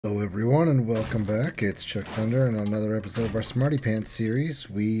Hello everyone and welcome back. It's Chuck Thunder and another episode of our Smarty Pants series.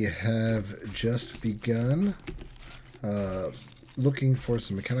 We have just begun looking for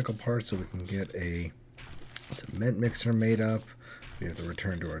some mechanical parts so we can get a cement mixer made up. We have to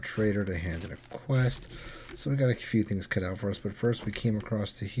return to our trader to hand in a quest. So we got a few things cut out for us, but first we came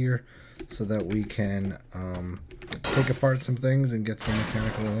across to here so that we can take apart some things and get some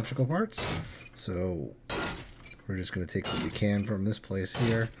mechanical and electrical parts. So we're just going to take what we can from this place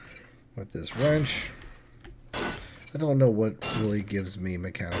here with this wrench. I don't know what really gives me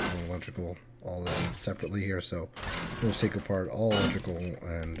mechanical and electrical all that separately here, so we'll just take apart all electrical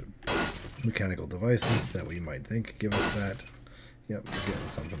and mechanical devices that we might think give us that. Yep, we're getting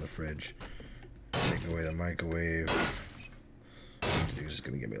some from the fridge. Take away the microwave. I think it's just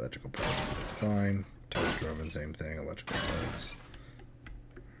going to give me electrical parts, but that's fine. Toaster oven, same thing, electrical parts.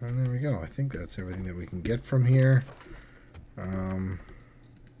 And there we go. I think that's everything that we can get from here. Yeah,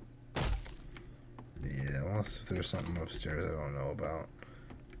 unless if there's something upstairs I don't know about.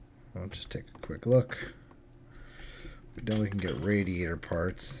 I'll just take a quick look. Then we can get radiator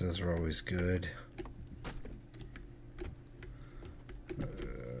parts. Those are always good.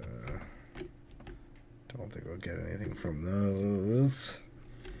 Don't think we'll get anything from those.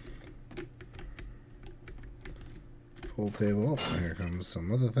 Pool table. Oh, here comes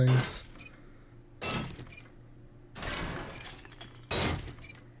some other things.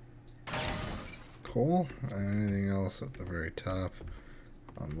 Cool. And anything else at the very top?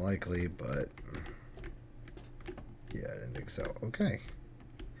 Unlikely, but yeah, I didn't think so. Okay.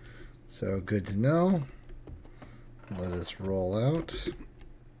 So good to know. Let us roll out.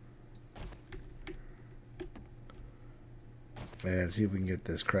 And see if we can get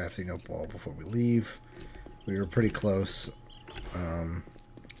this crafting up wall before we leave. We were pretty close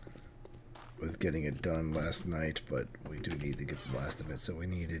with getting it done last night, but we do need to get the last of it. So we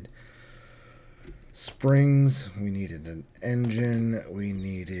needed springs, we needed an engine, we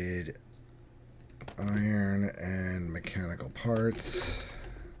needed iron and mechanical parts.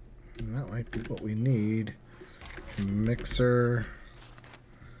 And that might be what we need. Mixer,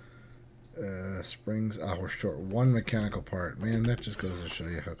 springs. Oh, we're short one mechanical part. Man, that just goes to show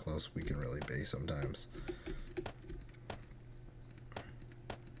you how close we can really be sometimes.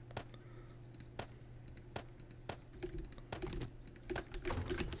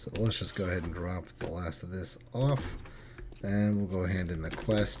 So let's just go ahead and drop the last of this off, and we'll go ahead in the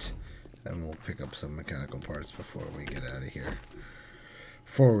quest, and we'll pick up some mechanical parts before we get out of here.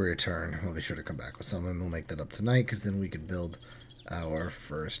 Before we return, we'll be sure to come back with some, and we'll make that up tonight, because then we can build our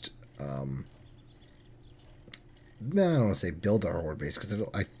first, I don't want to say build our horde base, because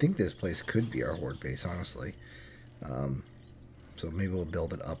I think this place could be our horde base, honestly. So maybe we'll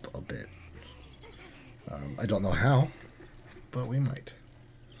build it up a bit. I don't know how, but we might.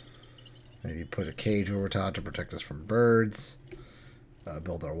 Maybe put a cage over top to protect us from birds.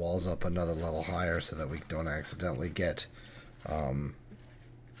 Build our walls up another level higher so that we don't accidentally get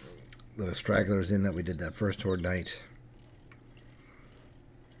those stragglers in that we did that first horde night.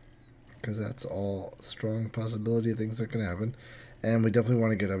 Because that's all strong possibility of things that can happen. And we definitely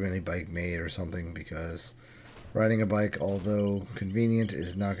want to get a mini bike made or something, because riding a bike, although convenient,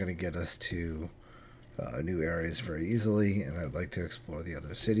 is not going to get us to new areas very easily, and I'd like to explore the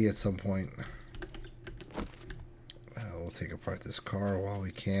other city at some point. We'll take apart this car while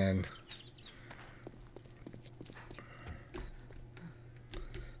we can.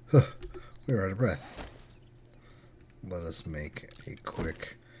 We're out of breath. Let us make a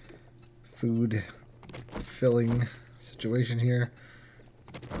quick food filling situation here.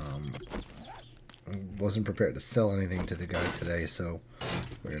 I wasn't prepared to sell anything to the guy today, so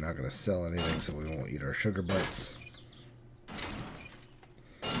we're not going to sell anything, so we won't eat our sugar butts.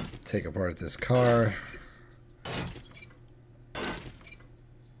 Take apart this car.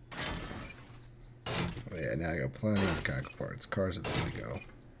 Yeah, now I got plenty of mechanical parts. Cars are the way to go.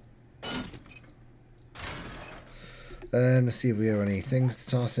 And to see if we have any things to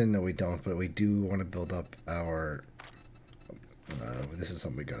toss in. No, we don't, but we do want to build up our... this is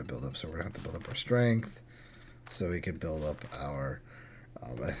something we got to build up, so we're going to have to build up our strength so we can build up our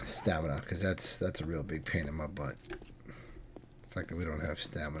stamina, because that's a real big pain in my butt. The fact that we don't have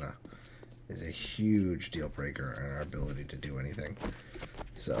stamina is a huge deal breaker in our ability to do anything.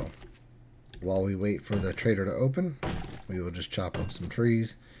 So while we wait for the trader to open, we will just chop up some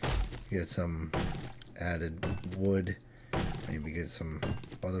trees, get some added wood, maybe get some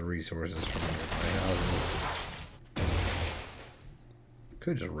other resources from the houses.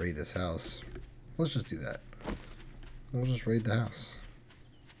 Could just raid this house. Let's just do that. We'll just raid the house.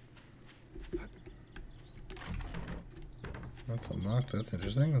 That's unlocked. That's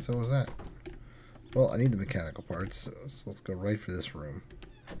interesting. And so was that. Well, I need the mechanical parts, so let's go right for this room.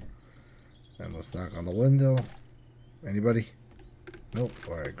 And let's knock on the window. Anybody? Nope.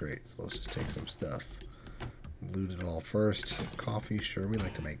 Alright, great. So let's just take some stuff. Loot it all first. Coffee, sure, we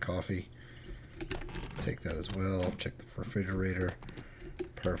like to make coffee. Take that as well. Check the refrigerator.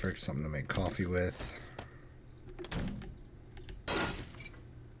 Perfect, something to make coffee with.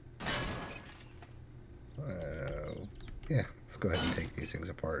 Yeah, let's go ahead and take these things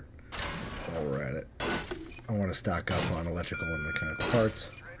apart while we're at it. I want to stock up on electrical and mechanical parts.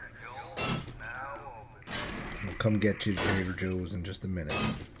 We'll come get you, Trader Joe's, in just a minute.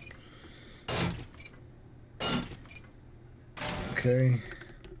 Okay.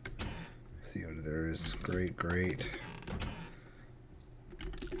 See what there is. Great, great.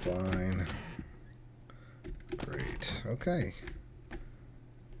 Fine. Great. Okay.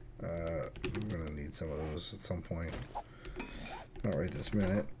 We're going to need some of those at some point. Not right this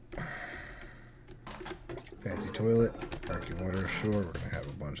minute. Fancy toilet. Murky water. Sure, we're going to have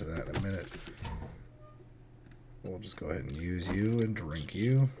a bunch of that in a minute. We'll just go ahead and use you and drink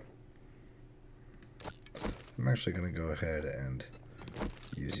you. I'm actually going to go ahead and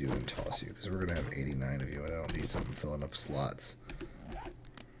use you and toss you because we're going to have 89 of you and I don't need something filling up slots.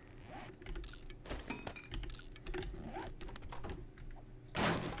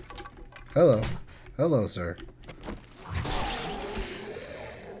 Hello. Hello, sir.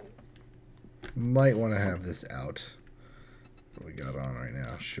 Might want to have this out. What we got on right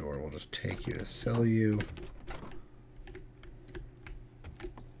now? Sure, we'll just take you to sell you.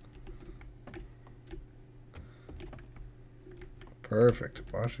 Perfect.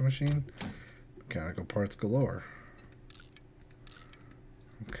 Washing machine. Mechanical parts galore.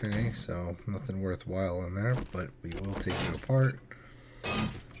 Okay, so nothing worthwhile in there, but we will take you apart.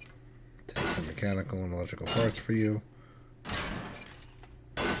 Take some mechanical and electrical parts for you.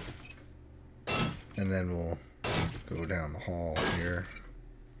 And then we'll go down the hall here.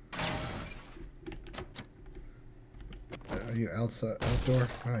 Are you outside, outdoor?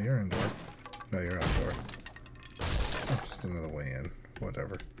 Oh, you're indoor. No, you're outdoor. Oh, just another way in.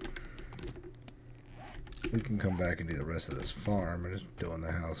 Whatever. We can come back and do the rest of this farm. We're just doing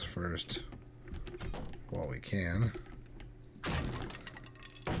the house first while we can.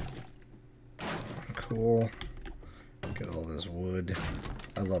 Cool. Get all this wood.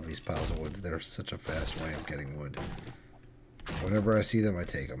 I love these piles of woods. They're such a fast way of getting wood. Whenever I see them, I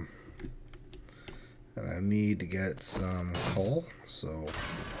take them. And I need to get some coal, so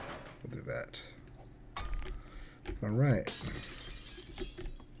we'll do that. Alright.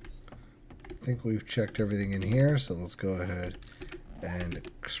 I think we've checked everything in here, so let's go ahead and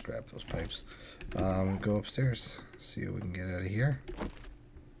scrap those pipes. Go upstairs, see what we can get out of here.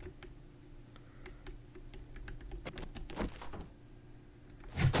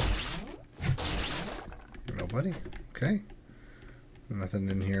 Nobody? Okay. Nothing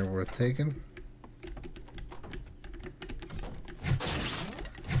in here worth taking.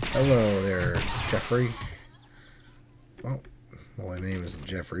 Hello there, Jeffrey. Oh, well, my name isn't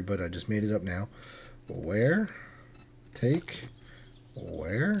Jeffrey, but I just made it up now. Where? Take?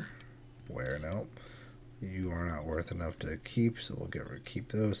 Where? Where? No. You are not worth enough to keep, so we'll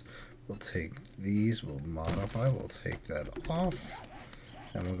keep those. We'll take these, we'll modify, we'll take that off.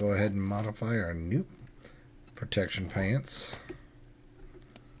 And we'll go ahead and modify our new protection pants.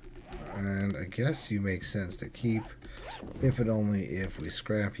 And I guess you make sense to keep, if and only if we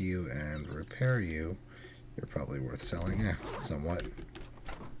scrap you and repair you. You're probably worth selling, yeah, somewhat.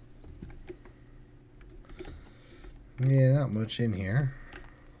 Yeah, not much in here.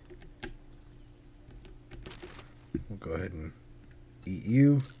 We'll go ahead and eat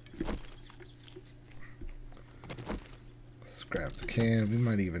you. Scrap the can. We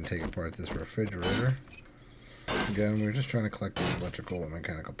might even take apart this refrigerator. Again, we're just trying to collect these electrical and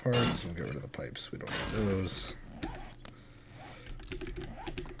mechanical parts. We'll get rid of the pipes. We don't need those.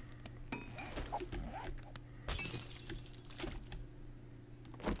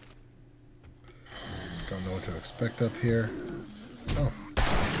 Don't know what to expect up here. Oh.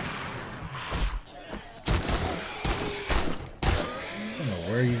 I don't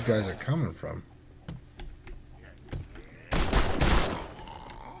know where you guys are coming from.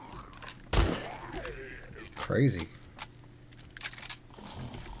 Crazy.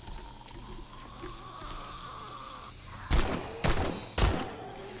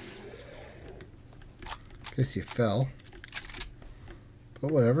 Guess you fell.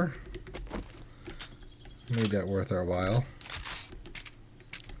 But whatever. Made that worth our while.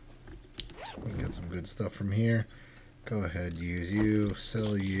 We'll get some good stuff from here. Go ahead, use you,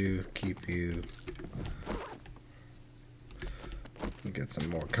 sell you, keep you. get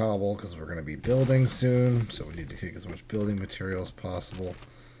some more cobble because we're going to be building soon. So we need to take as much building material as possible.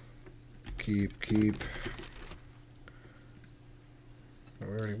 Keep. Are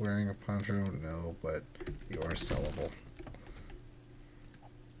we already wearing a poncho? No, but you are sellable.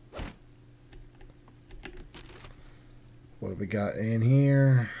 What have we got in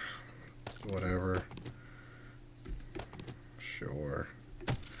here? Whatever. Sure.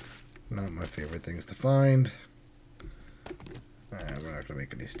 Not my favorite things to find. We're not going to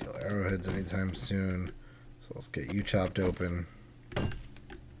make any steel arrowheads anytime soon. So let's get you chopped open. I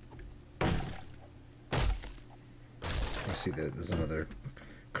see that there's another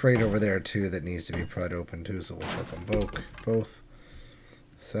crate over there too that needs to be pried open too, so we'll check them both.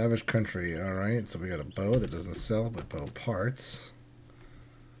 Savage Country, alright, so we got a bow that doesn't sell, but bow parts.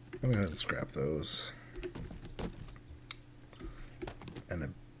 I'm gonna go ahead and scrap those. And a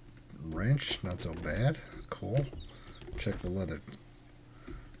wrench, not so bad. Cool. Check the leather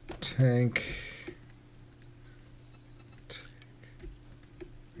tank.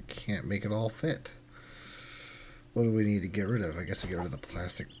 We can't make it all fit. What do we need to get rid of? I guess we get rid of the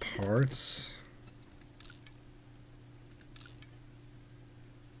plastic parts.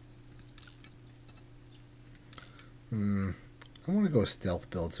 I want to go stealth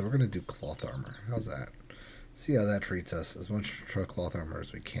build, so we're going to do cloth armor. How's that? See how that treats us. As much cloth armor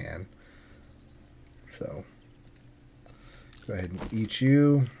as we can. So, go ahead and eat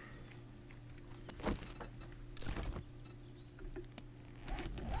you.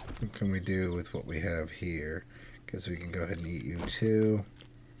 What can we do with what we have here? Guess we can go ahead and eat you too.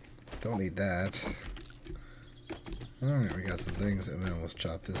 Don't need that. Alright, we got some things, and then let's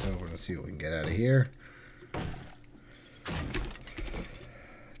chop this over and see what we can get out of here.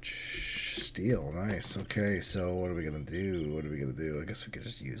 Steel, nice. Okay, so what are we gonna do? I guess we could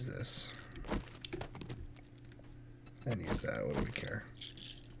just use this. And use that, what do we care?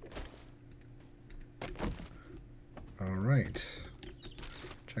 Alright.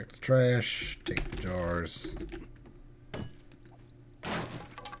 Check the trash, take the jars.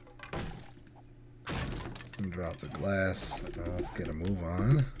 And drop the glass. Let's get a move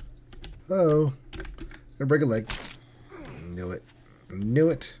on. Oh, gonna break a leg. Knew it. Knew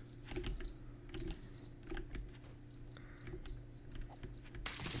it.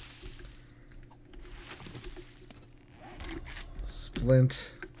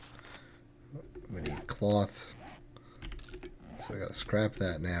 Splint. We need cloth. So I gotta scrap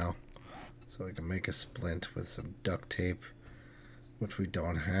that now. So we can make a splint with some duct tape. Which we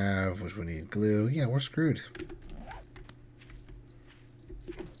don't have, which we need glue. Yeah, we're screwed.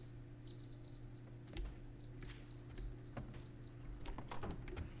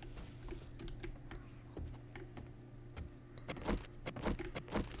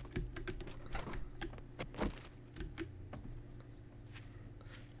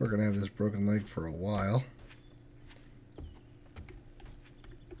 We're gonna have this broken leg for a while.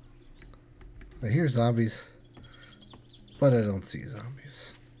 I hear zombies, but I don't see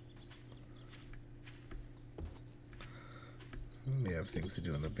zombies. We have things to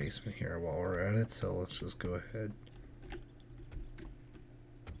do in the basement here while we're at it, so let's just go ahead.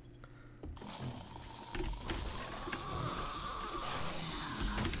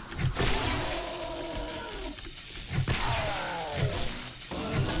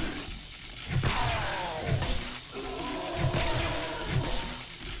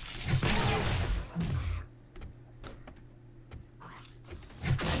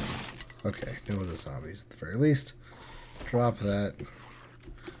 Okay, no other zombies at the very least. Drop that.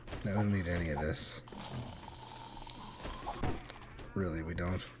 No, I don't need any of this. Really, we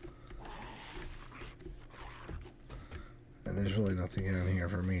don't. And there's really nothing down here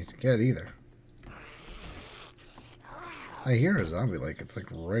for me to get either. I hear a zombie, like it's like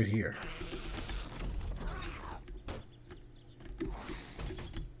right here.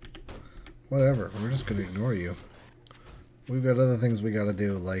 Whatever, we're just gonna ignore you. We've got other things we gotta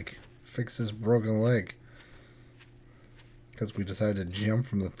do, like fix this broken leg. Because we decided to jump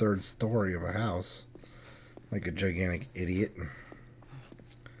from the 3rd story of a house. Like a gigantic idiot.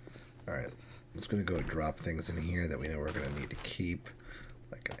 Alright, I'm just going to go drop things in here that we know we're going to need to keep.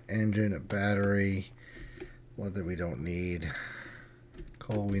 Like an engine, a battery. Leather we don't need.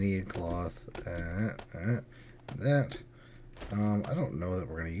 Coal we need, cloth. That. I don't know that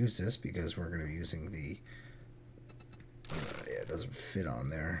we're going to use this because we're going to be using the... yeah, it doesn't fit on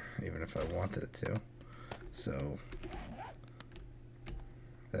there, even if I wanted it to. So...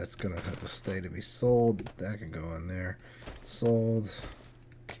 that's gonna have to stay to be sold. That can go in there. Sold.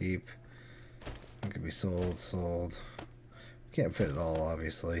 Keep. That can be sold. Can't fit it all,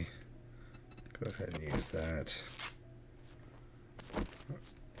 obviously. Go ahead and use that.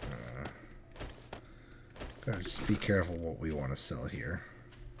 Gotta just be careful what we want to sell here.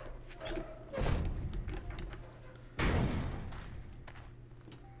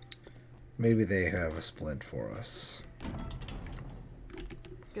 Maybe they have a splint for us.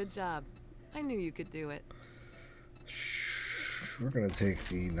 Good job. I knew you could do it. We're gonna take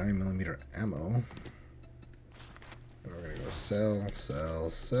the 9mm ammo. And we're gonna go sell, sell,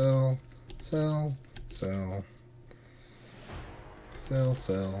 sell, sell, sell, sell, sell,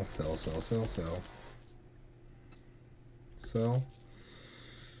 sell, sell, sell, sell, sell.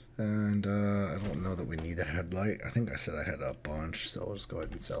 And I don't know that we need a headlight. I think I said I had a bunch, so we'll just go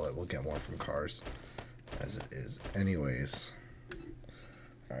ahead and sell it. We'll get more from cars as it is anyways.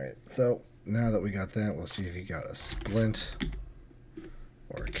 Alright, so now that we got that, we'll see if you got a splint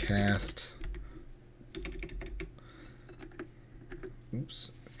or a cast.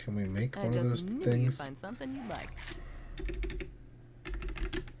 Oops. Can we make one of those things? You find something you like.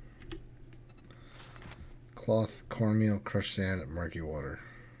 Cloth, cornmeal, crushed sand, and murky water.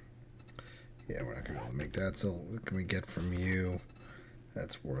 Yeah, we're not gonna be able to make that. So what can we get from you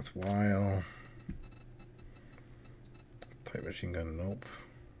that's worthwhile? Pipe machine gun, nope.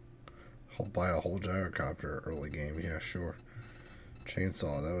 I'll buy a whole gyrocopter early game. Yeah, sure.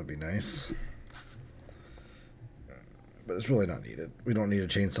 Chainsaw, that would be nice. But it's really not needed. We don't need a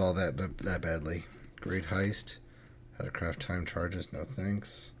chainsaw that badly. Great heist. How to craft time charges, no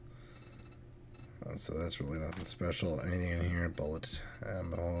thanks. So that's really nothing special. Anything in here? Bullet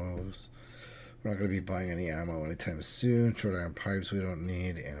ammos. We're not going to be buying any ammo anytime soon. Short iron pipes we don't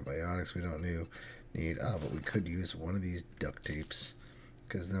need. Antibiotics we don't need. But we could use one of these duct tapes,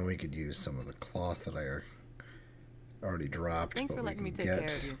 because then we could use some of the cloth that I already dropped. Thanks for letting me take care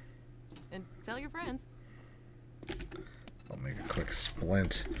of you. And tell your friends. I'll make a quick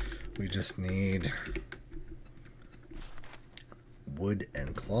splint. We just need wood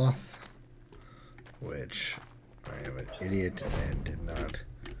and cloth, which I am an idiot and did not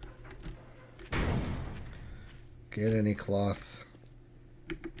get any cloth.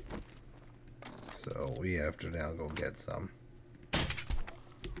 So we have to now go get some.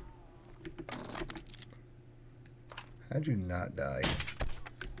 How'd you not die?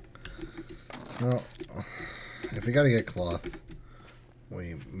 Well, if we gotta get cloth,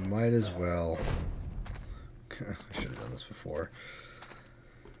 we might as well. I should have done this before.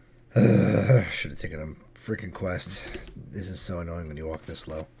 Should have taken a freaking quest. This is so annoying when you walk this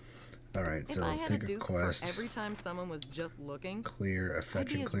slow. Alright, so let's take a quest. Every time someone was just looking. Clear, a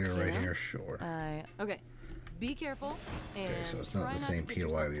fetch and clear right here, sure. Okay. Be careful. And okay, so it's not the same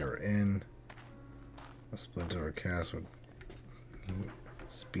POI we were in. A splint or a cast would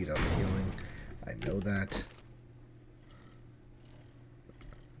speed up healing. I know that.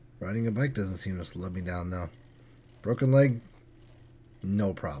 Riding a bike doesn't seem to slow me down though. Broken leg,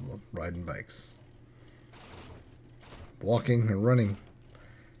 no problem. Riding bikes. Walking or running,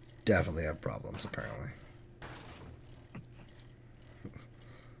 definitely have problems apparently.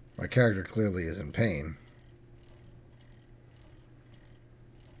 My character clearly is in pain.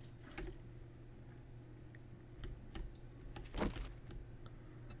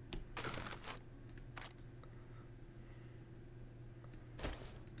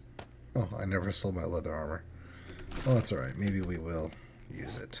 Oh, I never sold my leather armor. Oh, that's alright. Maybe we will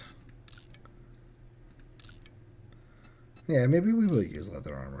use it. Yeah, maybe we will use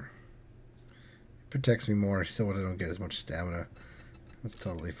leather armor. It protects me more so I don't get as much stamina. That's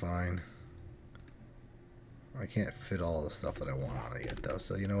totally fine. I can't fit all the stuff that I want on it yet, though.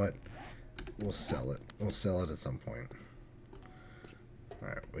 So, you know what? We'll sell it. We'll sell it at some point.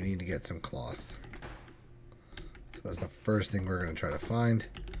 Alright, we need to get some cloth. So that's the first thing we're going to try to find.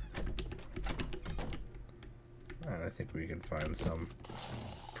 And I think we can find some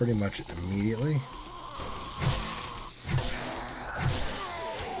pretty much immediately.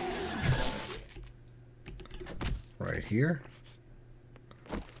 Right here.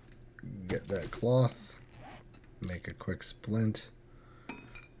 Get that cloth. Make a quick splint.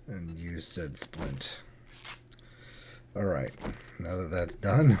 And use said splint. Alright. Now that that's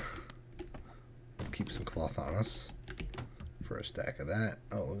done, let's keep some cloth on us for a stack of that.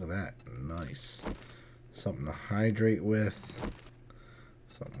 Oh, look at that. Nice. Something to hydrate with.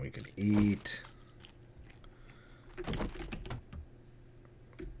 Something we could eat.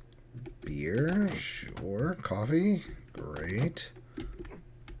 Beer, sure. Coffee, great.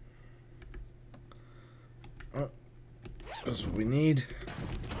 Oh, that's what we need.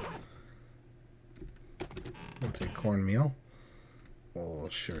 We'll take cornmeal. We'll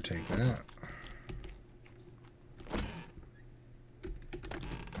sure take that.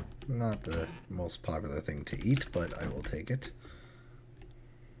 Not the most popular thing to eat, but I will take it.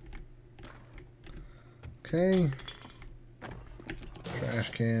 Okay.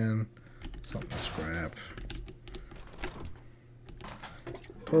 Trash can. Something to scrap.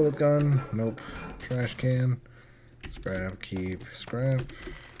 Toilet gun. Nope. Trash can. Scrap, keep, scrap.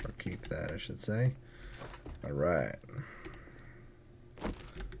 Or keep that, I should say. Alright.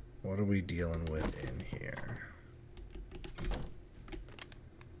 What are we dealing with in here?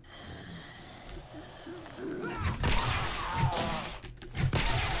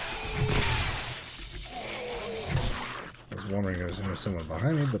 I was wondering if there was someone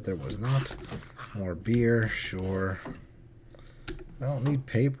behind me, but there was not. More beer, sure. I don't need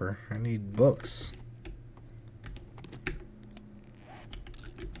paper. I need books.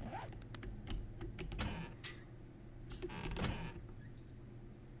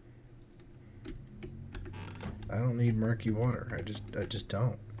 I don't need murky water. I just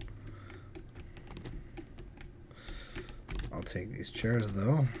don't. I'll take these chairs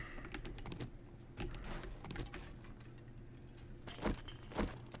though.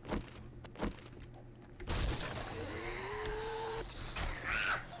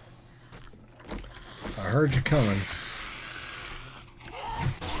 I heard you coming.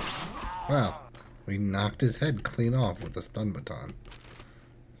 Wow. We knocked his head clean off with the stun baton.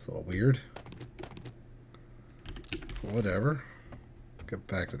 It's a little weird. Whatever. Get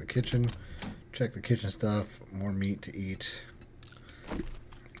back to the kitchen. Check the kitchen stuff. More meat to eat.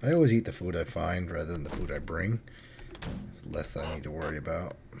 I always eat the food I find rather than the food I bring. It's less that I need to worry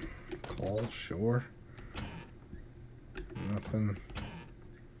about. Call, sure. Nothing.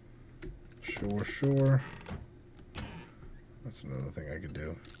 Sure. That's another thing I could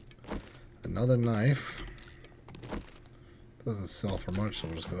do. Another knife. Doesn't sell for much, so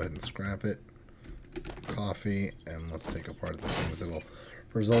we'll just go ahead and scrap it. Coffee, and let's take apart the things that will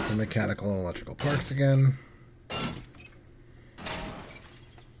result in mechanical and electrical parts again. I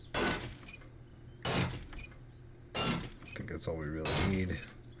think that's all we really need.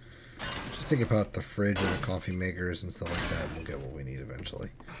 Just take apart the fridge and the coffee makers and stuff like that, and we'll get what we need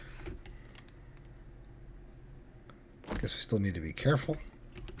eventually. Guess we still need to be careful.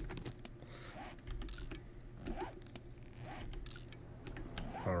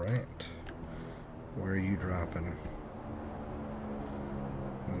 Alright. Where are you dropping?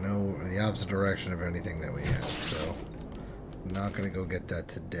 No, the opposite direction of anything that we have, so I'm not going to go get that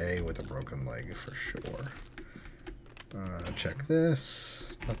today with a broken leg for sure. Check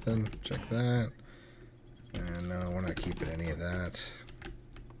this. Nothing. Check that. And no, we're not keeping any of that.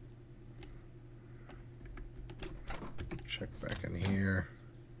 Check back in here.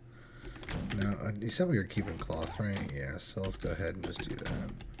 No, you said we were keeping cloth, right? Yeah, so let's go ahead and just do that.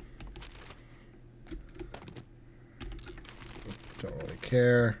 Don't really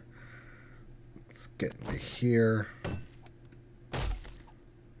care. Let's get into here.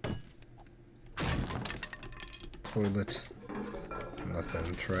 Toilet.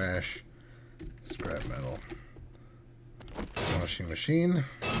 Nothing. Trash. Scrap metal. Washing machine.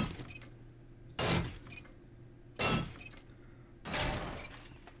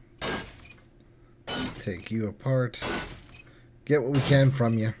 Take you apart. Get what we can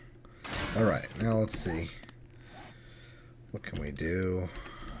from you. Alright, now let's see. What can we do?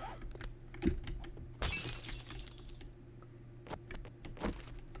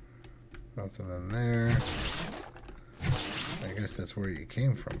 Nothing in there. I guess that's where you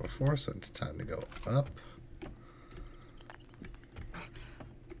came from before, so it's time to go up.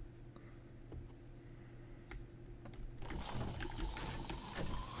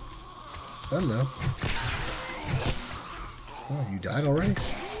 Hello. Oh, you died already?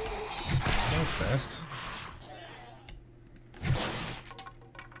 That was fast.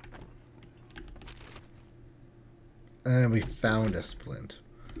 And we found a splint.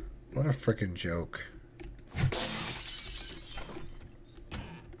 What a frickin' joke.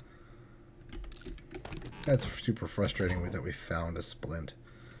 That's super frustrating that we found a splint.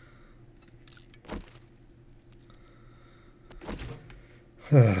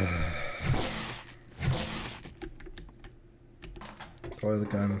 Toilet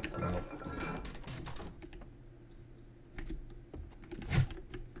gun, no.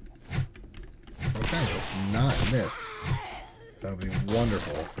 Okay, let's not miss. That would be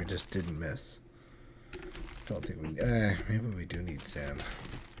wonderful if we just didn't miss. Don't think we... maybe we do need sand.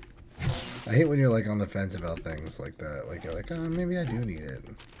 I hate when you're like on the fence about things like that. Like you're like, oh, maybe I do need it.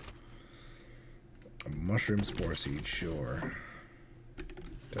 A mushroom spore seed, sure.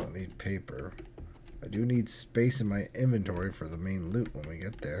 Don't need paper. I do need space in my inventory for the main loot when we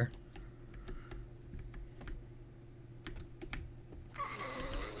get there.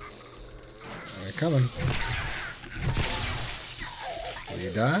 They're coming. Will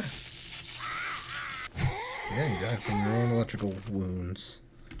you die? Yeah, you died from your own electrical wounds.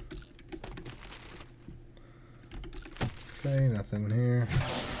 Okay, nothing here.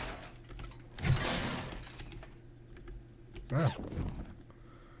 Oh.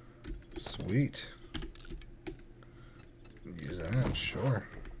 Sweet. Use that, sure.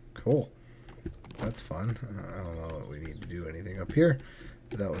 Cool. That's fun. I don't know that we need to do anything up here,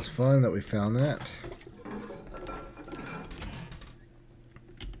 but that was fun that we found that.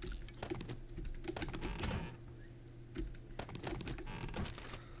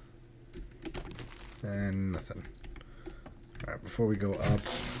 And nothing. Alright, before we go up,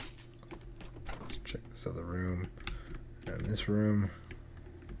 let's check this other room. And this room.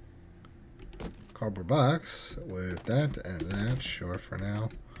 Cardboard box with that and that, sure for now.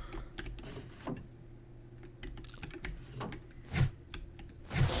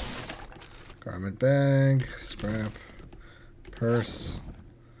 Garment bag, scrap, purse,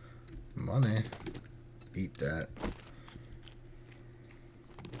 money. Eat that.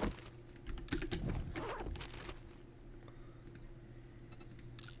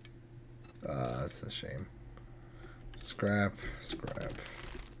 That's a shame. Scrap, scrap.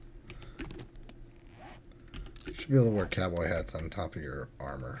 Should be able to wear cowboy hats on top of your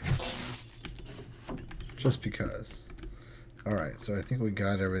armor. Just because. Alright, so I think we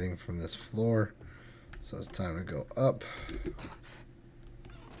got everything from this floor. So it's time to go up.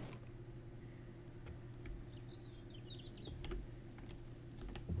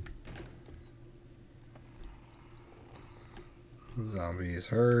 Zombies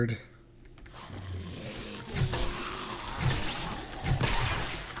heard.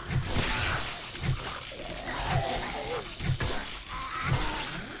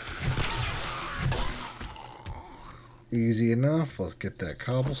 Easy enough. Let's get that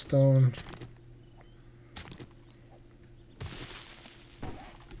cobblestone.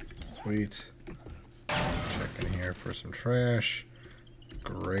 Sweet. Check in here for some trash.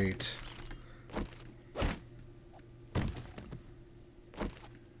 Great.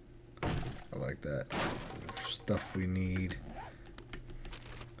 I like that. Stuff we need.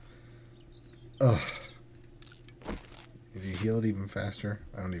 Ugh. Did you heal it even faster?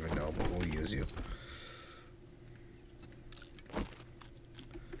 I don't even know, but we'll use you.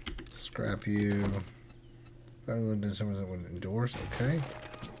 Scrap you. Indoors, okay.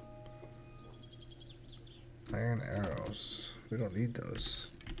 Iron arrows. We don't need those.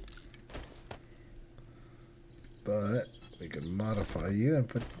 But we could modify you and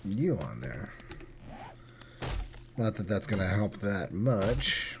put you on there. Not that that's going to help that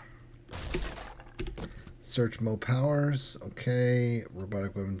much. Search mo powers. Okay.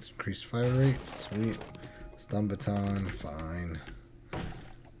 Robotic weapons increased fire rate. Sweet. Stun baton. Fine.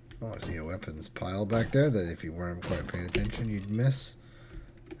 Oh, I see a weapons pile back there that if you weren't quite paying attention, you'd miss.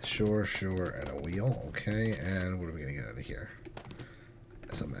 Sure, sure, and a wheel. Okay, and what are we going to get out of here?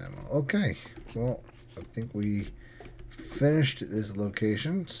 Some ammo. Okay, well, I think we finished this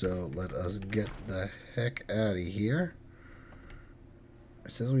location, so let us get the heck out of here.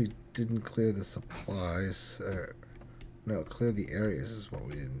 It says we didn't clear the supplies. No, clear the areas is what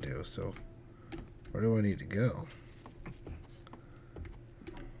we didn't do, so where do I need to go?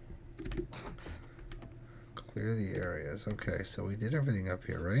 Clear the areas. Okay, so we did everything up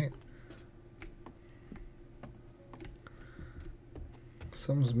here, right?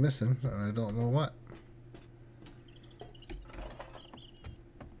 Something's missing, and I don't know what.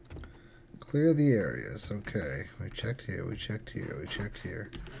 Clear the areas. Okay, we checked here, we checked here, we checked here.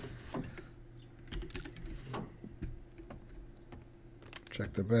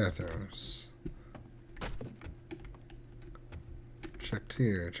 Check the bathrooms. Checked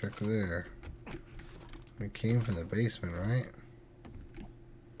here, checked there. We came from the basement, right?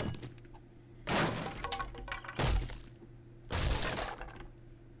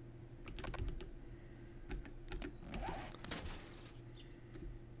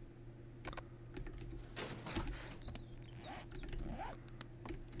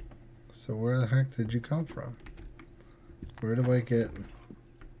 So where the heck did you come from? Where do I get...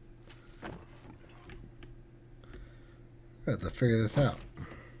 I have to figure this out.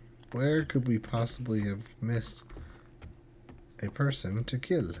 Where could we possibly have missed a person to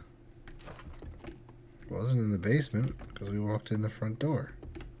kill? It wasn't in the basement because we walked in the front door.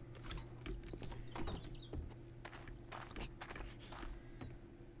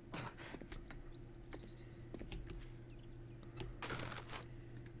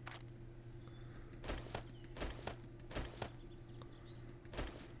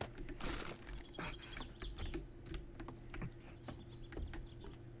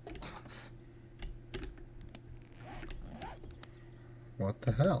 What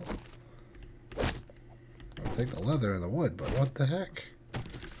the hell? I'll take the leather and the wood, but what the heck?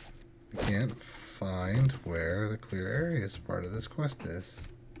 We can't find where the clear areas part of this quest is.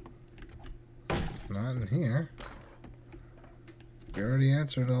 Not in here. We already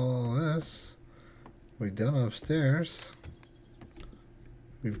answered all of this. We've done upstairs.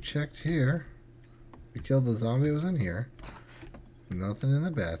 We've checked here. We killed the zombie that was in here. Nothing in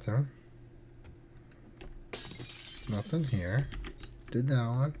the bathroom. Nothing here. Did that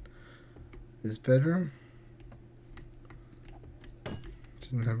one. This bedroom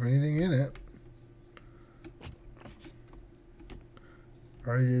didn't have anything in it.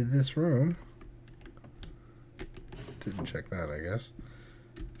 Already did this room. Didn't check that, I guess.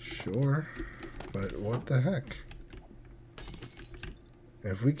 Sure. But what the heck?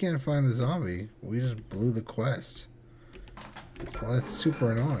 If we can't find the zombie, we just blew the quest. Well, that's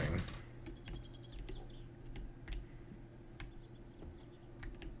super annoying.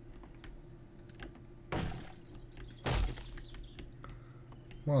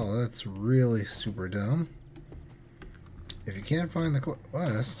 Well, that's really super dumb. If you can't find the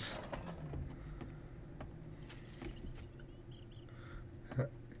quest,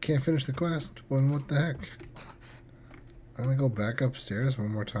 can't finish the quest, then what the heck? I'm gonna go back upstairs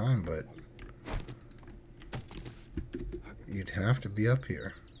one more time, but you'd have to be up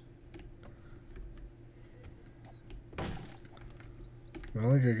here. The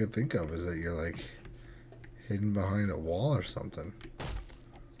only thing I could think of is that you're like hidden behind a wall or something.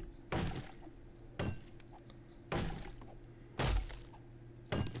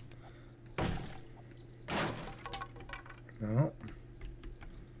 No,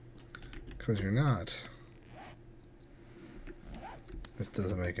 because you're not. This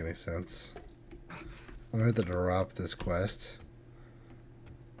doesn't make any sense. I'm gonna have to drop this quest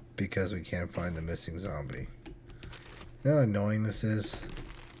because we can't find the missing zombie. You know how annoying this is?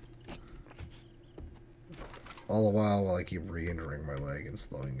 All the while I keep re-injuring my leg and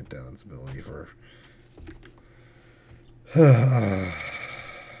slowing it down its ability for...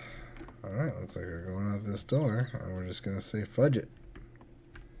 Alright, looks like we're going out this door, and we're just gonna say fudge it.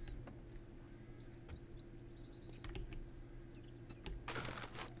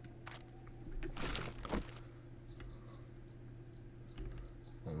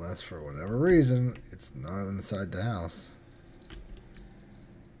 Unless for whatever reason, it's not inside the house.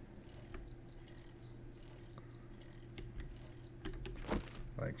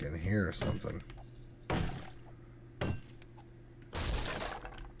 Like in here or something.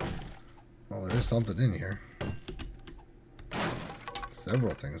 Well, there is something in here.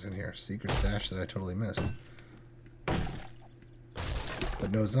 Several things in here. Secret stash that I totally missed.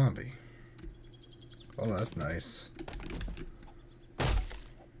 But no zombie. Oh, that's nice.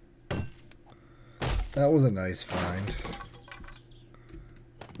 That was a nice find.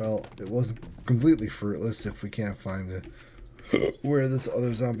 Well, it wasn't completely fruitless if we can't find it. Where this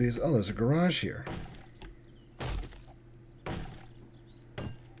other zombie is. Oh, there's a garage here.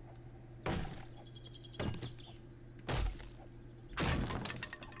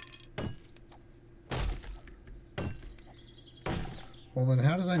 Well, then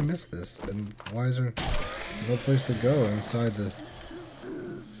how did I miss this? And why is there no place to go inside the...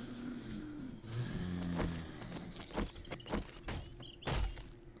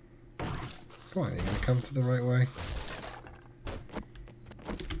 Come on, you gonna come to the right way?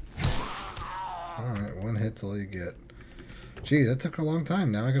 Alright, one hit's all you get. Geez, that took a long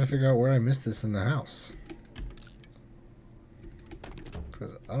time. Now I gotta figure out where I missed this in the house.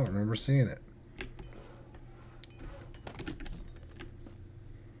 Because I don't remember seeing it.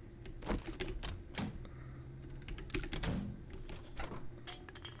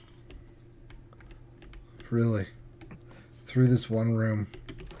 Really? Through this one room.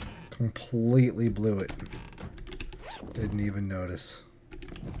 Completely blew it. Didn't even notice.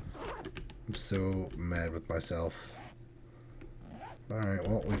 I'm so mad with myself. Alright,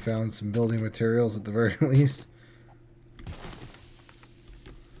 well, we found some building materials at the very least.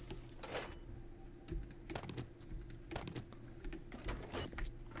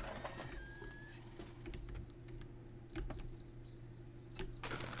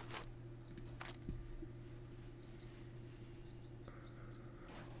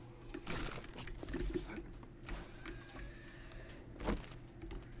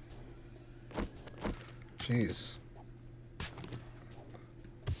 Jeez.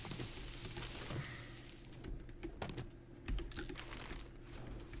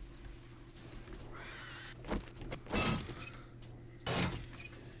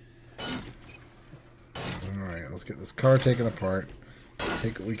 Alright, let's get this car taken apart.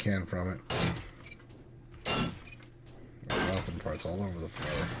 Take what we can from it. Weapon parts all over the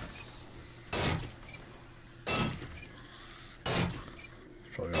floor.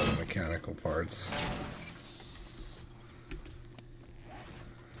 mechanical parts.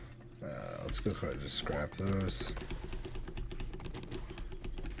 Let's go ahead and just scrap those.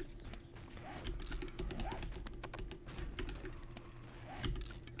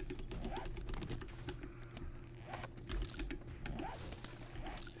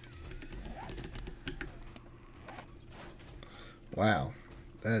 Wow,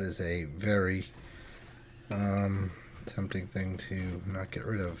 that is a very tempting thing to not get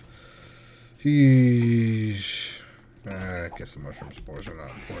rid of. Sheesh. I guess the mushroom spores are not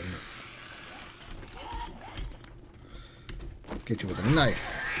important. Get you with a knife.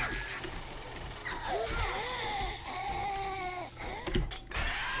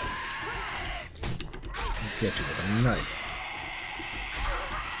 Get you with a knife.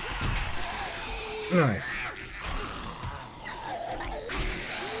 Knife.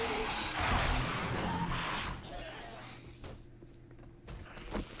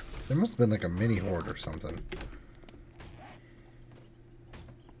 There must have been like a mini horde or something.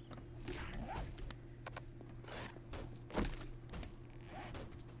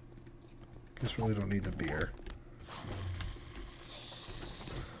 Guess really don't need the beer.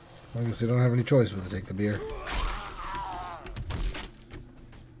 I guess they don't have any choice but to take the beer.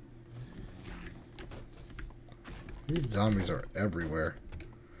 These zombies are everywhere.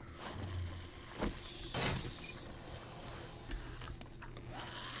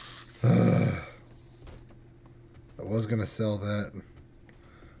 I was gonna sell that,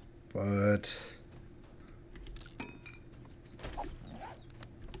 but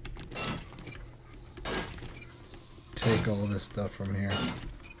take all this stuff from here.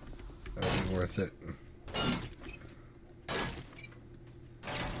 That'll be worth it.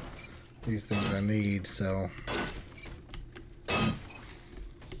 These things I need, so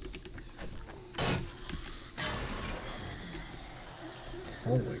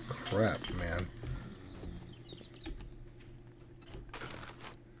holy crap, man.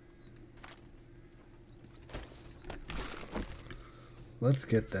 Let's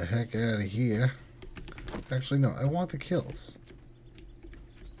get the heck out of here. Actually, no, I want the kills.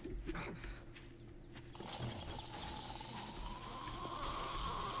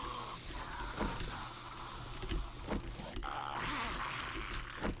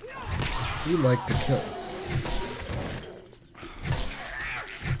 You like the kills.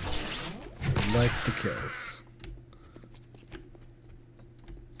 You like the kills.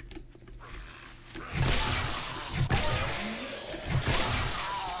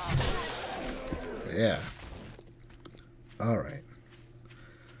 Yeah. All right.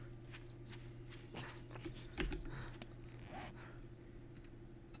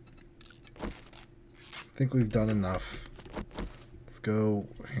 I think we've done enough. Let's go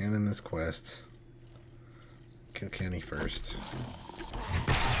hand in this quest. Kill Kenny first.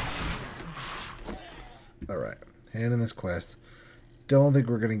 All right. Hand in this quest. Don't think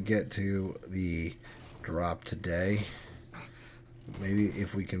we're going to get to the drop today. Maybe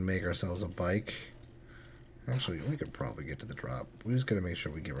if we can make ourselves a bike. Actually, we could probably get to the drop. We just got to make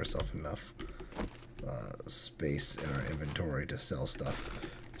sure we give ourselves enough space in our inventory to sell stuff.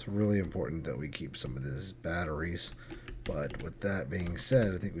 It's really important that we keep some of these batteries. But with that being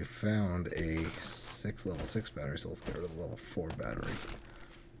said, I think we found a level 6 battery, so let's get rid of the level 4 battery.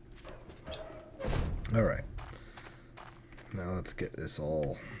 Alright. Now let's get this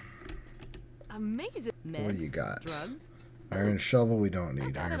all. Amazing. Meds, what do you got? Drugs. Iron shovel we don't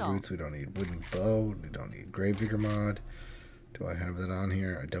need. Not Iron boots we don't need. Wooden bow we don't need. Gravedigger mod. Do I have that on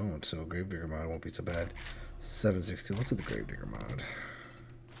here? I don't, so Gravedigger mod won't be so bad. 762. Let's do the Gravedigger mod.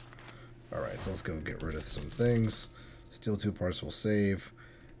 Alright, so let's go get rid of some things. Steel 2 parts will save.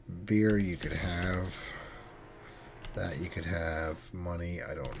 Beer you could have. That you could have. Money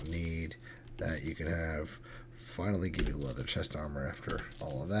I don't need. That you could have. Finally give you the leather chest armor after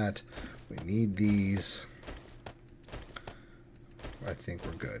all of that. We need these. I think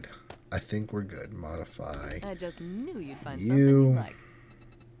we're good. I think we're good. Modify. I just knew you'd find something you like.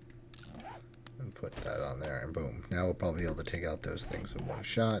 And put that on there, and boom. Now we'll probably be able to take out those things in one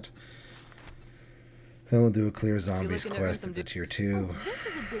shot. Then we'll do a clear zombies quest. It's a tier 2.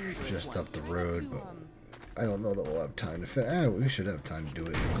 Just up the road, but I don't know that we'll have time to fit. We should have time to do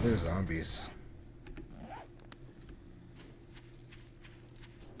it. It's a clear zombies.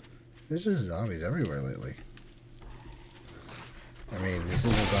 There's just zombies everywhere lately. I mean, this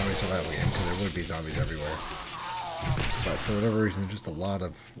is a zombie survival game, so there would be zombies everywhere. But for whatever reason, just a lot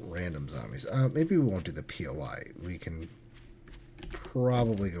of random zombies. Maybe we won't do the POI. We can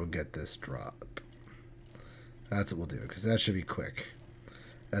probably go get this drop. That's what we'll do, because that should be quick.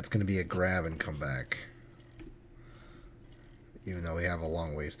 That's going to be a grab and come back. even though we have a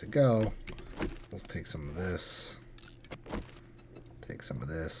long ways to go. Let's take some of this. Take some of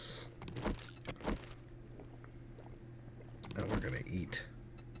this. And we're going to eat.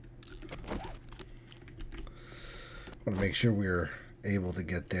 I want to make sure we're able to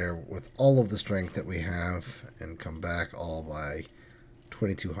get there with all of the strength that we have and come back all by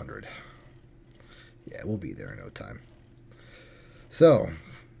 2200. Yeah, we'll be there in no time. So,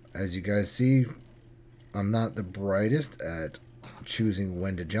 as you guys see, I'm not the brightest at choosing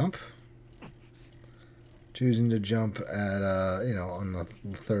when to jump. Choosing to jump at, you know, on the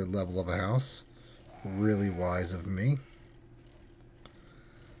third level of a house. Really wise of me.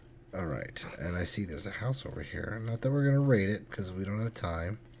 Alright, and I see there's a house over here. Not that we're going to raid it, because we don't have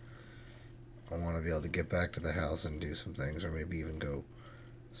time. I want to be able to get back to the house and do some things, or maybe even go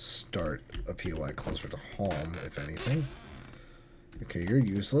start a POI closer to home, if anything. Okay, you're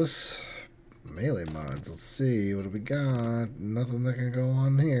useless. Melee mods, let's see, what do we got? Nothing that can go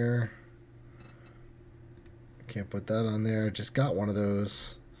on here. Can't put that on there. I just got one of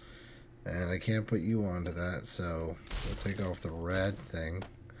those. And I can't put you onto that, so we'll take off the red thing.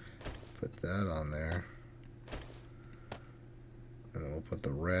 Put that on there. And then we'll put the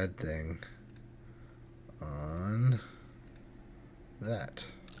red thing on that.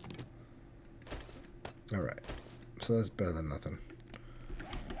 Alright. So that's better than nothing.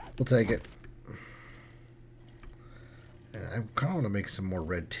 We'll take it. And I kind of want to make some more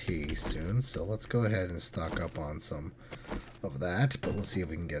red tea soon, so let's go ahead and stock up on some of that. But let's see if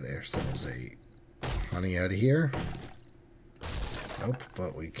we can get ourselves a honey out of here. Nope,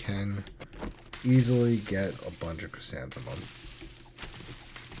 but we can easily get a bunch of chrysanthemum.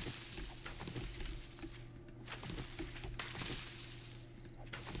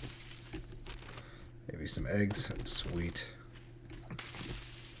 Maybe some eggs. Sweet.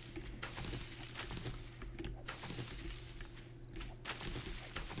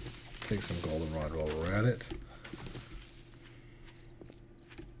 Take some goldenrod while we're at it.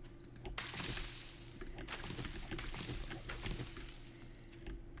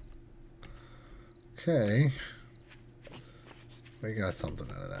 Okay. We got something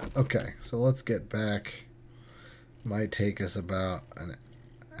out of that. Okay, so let's get back. Might take us about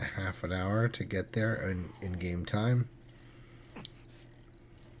a half an hour to get there in game time.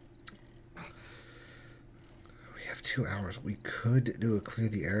 We have 2 hours. We could do a clear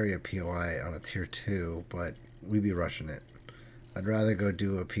the area POI on a tier 2, but we'd be rushing it. I'd rather go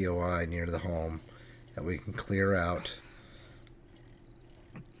do a POI near the home that we can clear out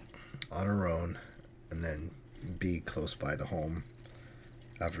on our own and then be close by to home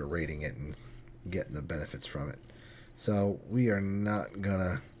after raiding it and getting the benefits from it. So we are not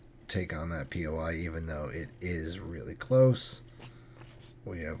gonna take on that POI even though it is really close.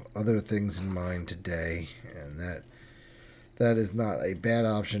 We have other things in mind today, and that is not a bad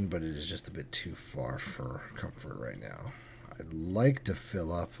option, but it is just a bit too far for comfort right now. I'd like to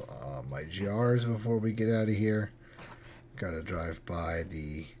fill up my jars before we get out of here. Gotta drive by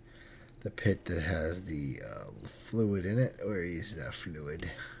the pit that has the fluid in it. Where is that fluid?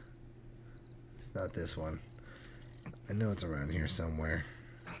 It's not this one. I know it's around here somewhere.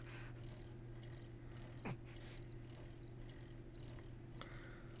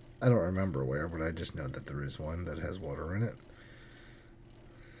 I don't remember where, but I just know that there is one that has water in it.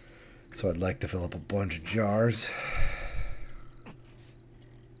 So I'd like to fill up a bunch of jars.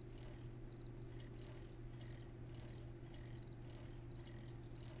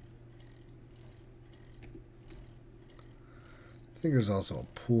 I think there's also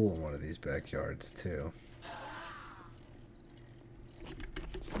a pool in one of these backyards too.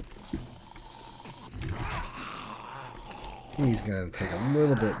 He's going to take a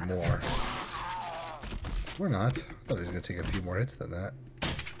little bit more. Or not. I thought he was going to take a few more hits than that.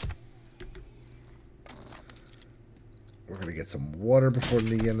 We're going to get some water before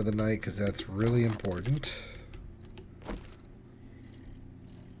the end of the night because that's really important.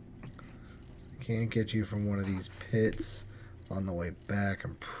 Can't get you from one of these pits on the way back.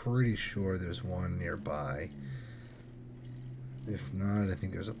 I'm pretty sure there's one nearby. If not, I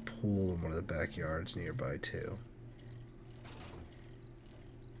think there's a pool in one of the backyards nearby too.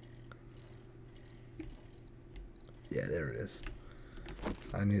 Yeah, there it is.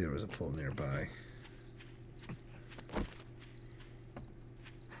 I knew there was a pool nearby.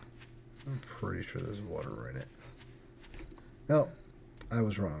 I'm pretty sure there's water in it. No, I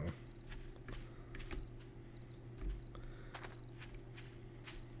was wrong.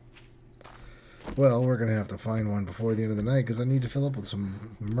 Well, we're going to have to find one before the end of the night because I need to fill up with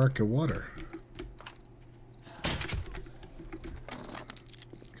some murky water.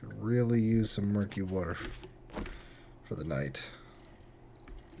 Could really use some murky water for the night.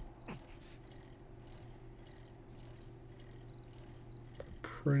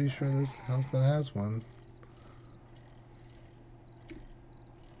 Pretty sure there's a house that has one.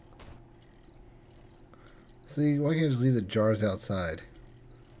 See, why can't I just leave the jars outside?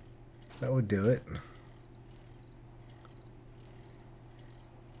 That would do it.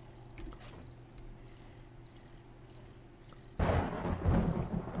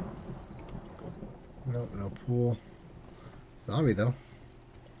 Nope, no pool. Zombie, though.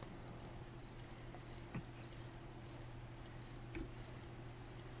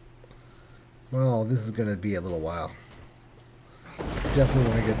 Well, this is going to be a little while. Definitely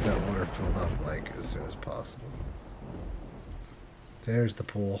want to get that water filled up, like, as soon as possible. There's the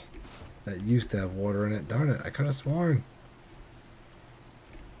pool that used to have water in it. Darn it, I could have sworn.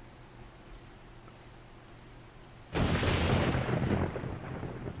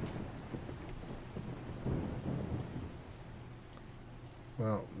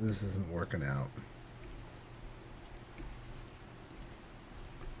 Well, this isn't working out.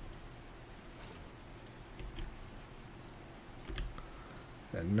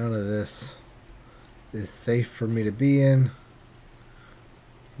 And none of this is safe for me to be in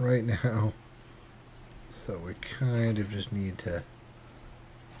right now. So we kind of just need to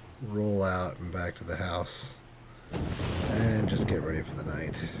roll out and back to the house and just get ready for the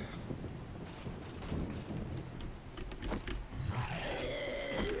night.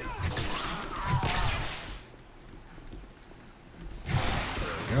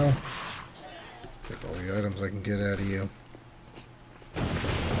 There we go. Let's take all the items I can get out of you.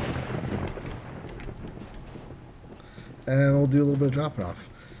 And we'll do a little bit of dropping off.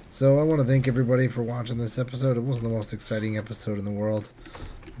 So I want to thank everybody for watching this episode. It wasn't the most exciting episode in the world,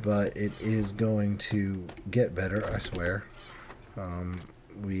 but it is going to get better, I swear.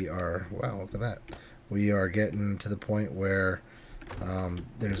 We are, wow, look at that. We are getting to the point where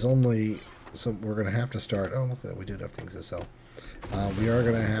there's only, so we're going to have to start, oh, look at that, we did have things to sell. We are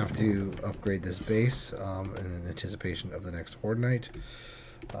going to have to upgrade this base in anticipation of the next Horde Night.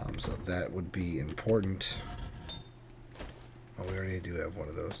 So that would be important. Oh, we already do have one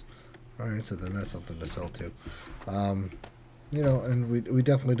of those. Alright, so then that's something to sell too. You know, and we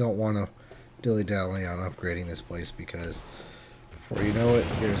definitely don't want to dilly-dally on upgrading this place because before you know it,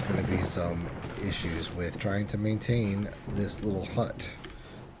 there's going to be some issues with trying to maintain this little hut.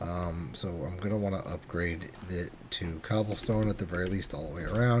 So I'm going to want to upgrade it to cobblestone at the very least all the way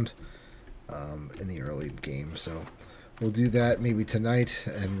around in the early game. So we'll do that maybe tonight,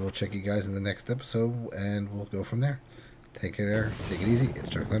 and we'll check you guys in the next episode, and we'll go from there. Take care, take it easy. It's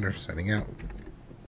Chuck Thunder signing out.